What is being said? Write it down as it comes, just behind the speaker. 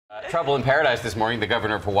Trouble in paradise this morning. The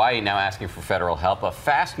governor of Hawaii now asking for federal help. A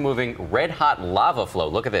fast-moving, red-hot lava flow.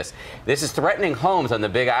 Look at this. This is threatening homes on the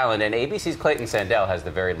Big Island, and ABC's Clayton Sandell has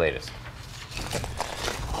the very latest.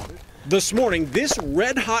 This morning, this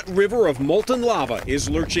red-hot river of molten lava is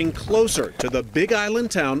lurching closer to the Big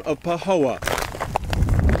Island town of Pahoa.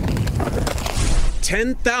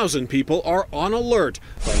 10,000 people are on alert.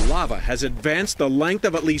 The lava has advanced the length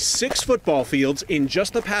of at least 6 football fields in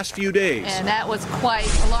just the past few days. And that was quite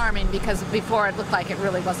alarming because before it looked like it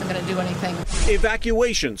really wasn't going to do anything.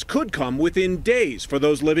 Evacuations could come within days for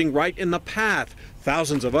those living right in the path.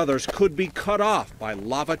 Thousands of others could be cut off by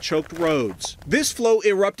lava-choked roads. This flow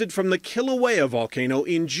erupted from the Kilauea volcano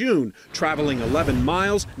in June, traveling 11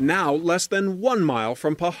 miles, now less than 1 mile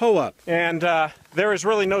from Pahoa. And there is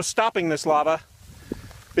really no stopping this lava,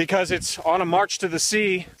 because it's on a march to the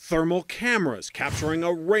sea. Thermal cameras capturing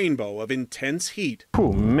a rainbow of intense heat.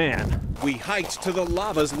 Oh, man. We hiked to the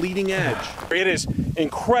lava's leading edge. It is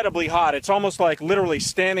incredibly hot. It's almost like literally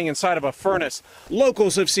standing inside of a furnace.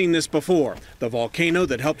 Locals have seen this before. The volcano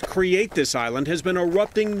that helped create this island has been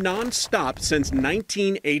erupting non-stop since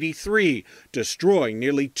 1983, destroying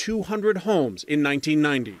nearly 200 homes in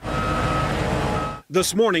 1990.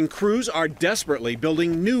 This morning, crews are desperately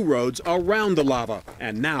building new roads around the lava.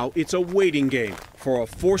 And now it's a waiting game for a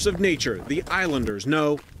force of nature the islanders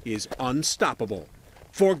know is unstoppable.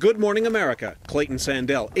 For Good Morning America, Clayton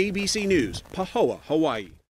Sandell, ABC News, Pahoa, Hawaii.